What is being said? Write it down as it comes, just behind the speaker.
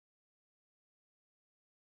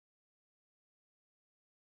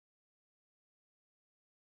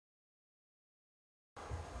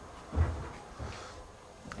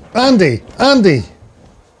Andy! Andy!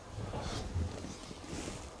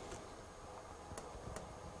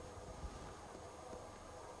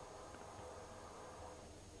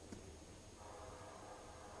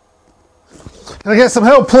 Can I get some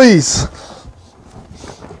help, please?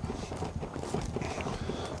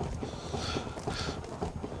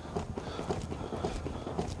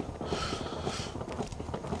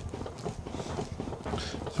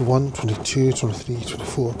 So 1, 22, 23,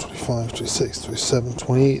 24, 25, 26, 27,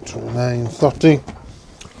 28, 29, 30.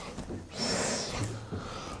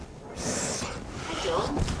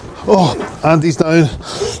 Oh, Andy's down.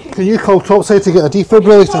 Can you call topside to get a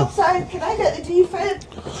defibrillator? Topside, can I get the defib?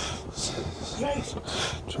 Right.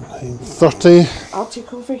 29, 30. I'll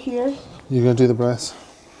take over here. You're going to do the breaths.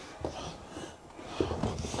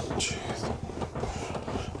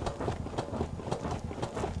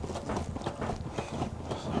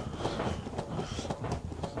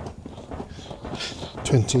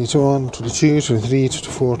 Twenty, 21, 22, 23,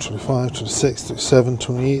 24, 25, 26, 27,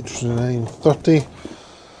 28, 29, 30.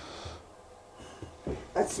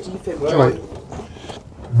 That's defib. Right.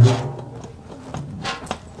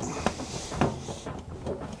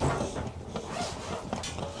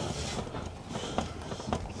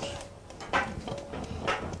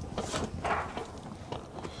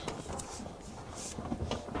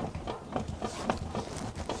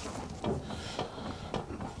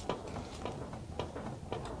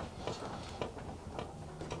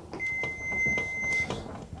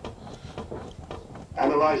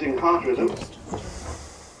 Analyzing heart rhythm.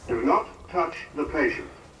 Do not touch the patient.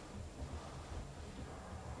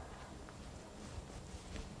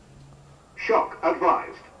 Shock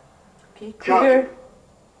advised. Okay, clear.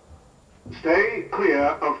 Stay clear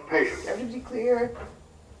of patient. Everybody clear.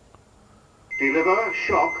 Deliver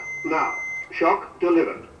shock now. Shock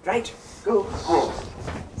delivered. Right, go. Pause.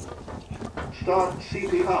 Start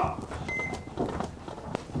CPR.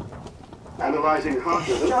 Analyzing heart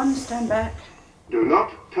rhythm. John, stand back. Do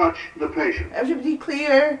not touch the patient. Everybody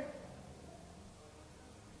clear.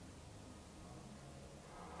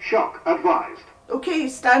 Shock advised. Okay,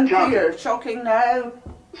 stand Charlie. clear. Shocking now.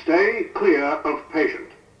 Stay clear of patient.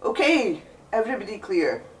 Okay, everybody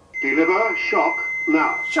clear. Deliver shock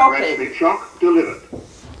now. Shocking. Resting shock delivered.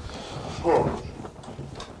 Pause.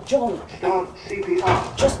 John, Start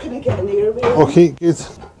CPR. just gonna get an airway. Okay, good.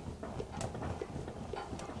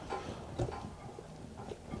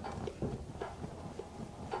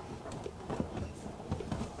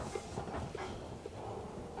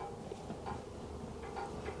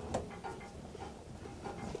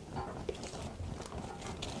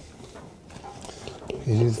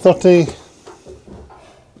 You do 30.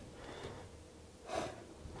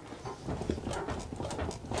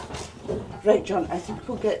 Right, John, I think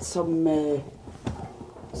we'll get some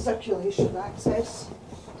circulation access.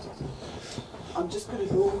 I'm just going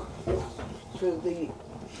to go for the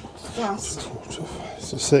fast.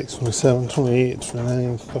 26, 27, 28,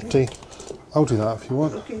 29, 30. I'll do that if you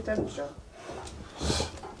want. Okay, done, John.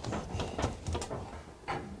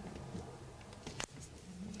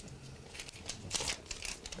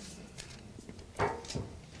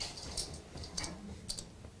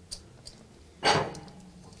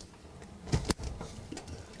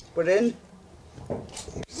 We're in.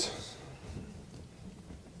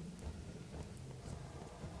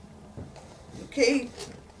 Okay.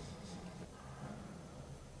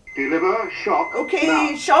 Deliver shock. Okay,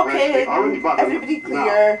 now. shock Press the in. orange button Everybody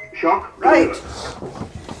clear. now. Shock Right. delivered.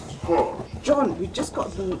 Pause. John, we just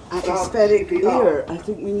got some atmospheric CPR. air. I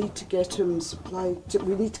think we need to get him supplied.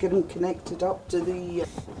 We need to get him connected up to the.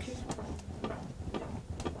 Okay.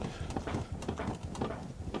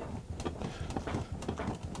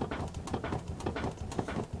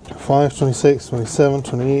 5, 26, 27,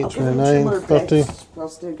 28, I'll give him 29, 2 more 30. breaths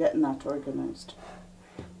whilst they're getting that organised.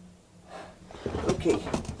 Okay.